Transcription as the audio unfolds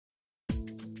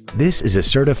This is a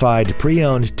certified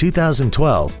pre-owned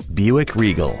 2012 Buick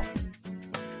Regal.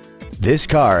 This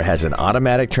car has an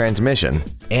automatic transmission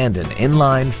and an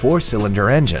inline 4-cylinder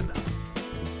engine.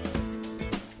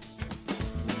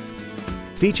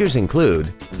 Features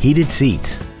include heated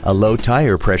seats, a low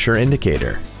tire pressure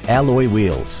indicator, alloy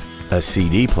wheels, a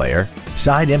CD player,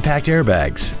 side impact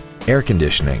airbags, air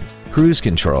conditioning, cruise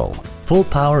control, full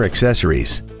power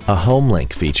accessories, a home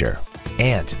link feature,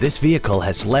 and this vehicle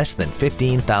has less than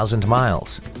 15,000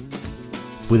 miles.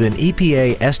 With an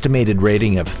EPA estimated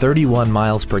rating of 31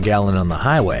 miles per gallon on the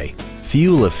highway,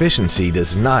 fuel efficiency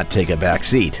does not take a back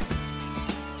seat.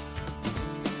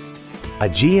 A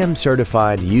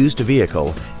GM-certified used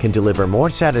vehicle can deliver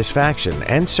more satisfaction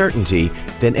and certainty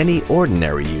than any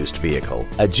ordinary used vehicle.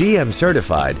 A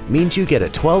GM-certified means you get a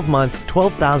 12-month,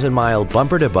 12,000-mile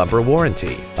bumper-to-bumper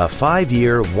warranty, a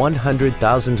 5-year,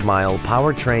 100,000-mile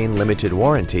powertrain limited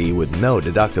warranty with no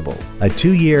deductible, a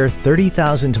 2-year,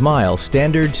 30,000-mile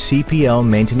standard CPO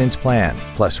maintenance plan,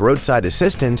 plus roadside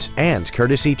assistance and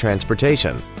courtesy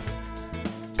transportation.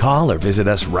 Call or visit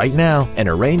us right now and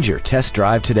arrange your test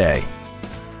drive today.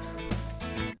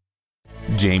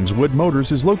 James Wood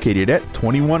Motors is located at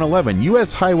 2111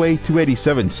 US Highway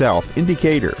 287 South in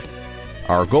Decatur.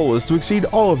 Our goal is to exceed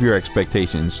all of your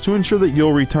expectations to ensure that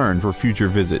you'll return for future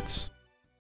visits.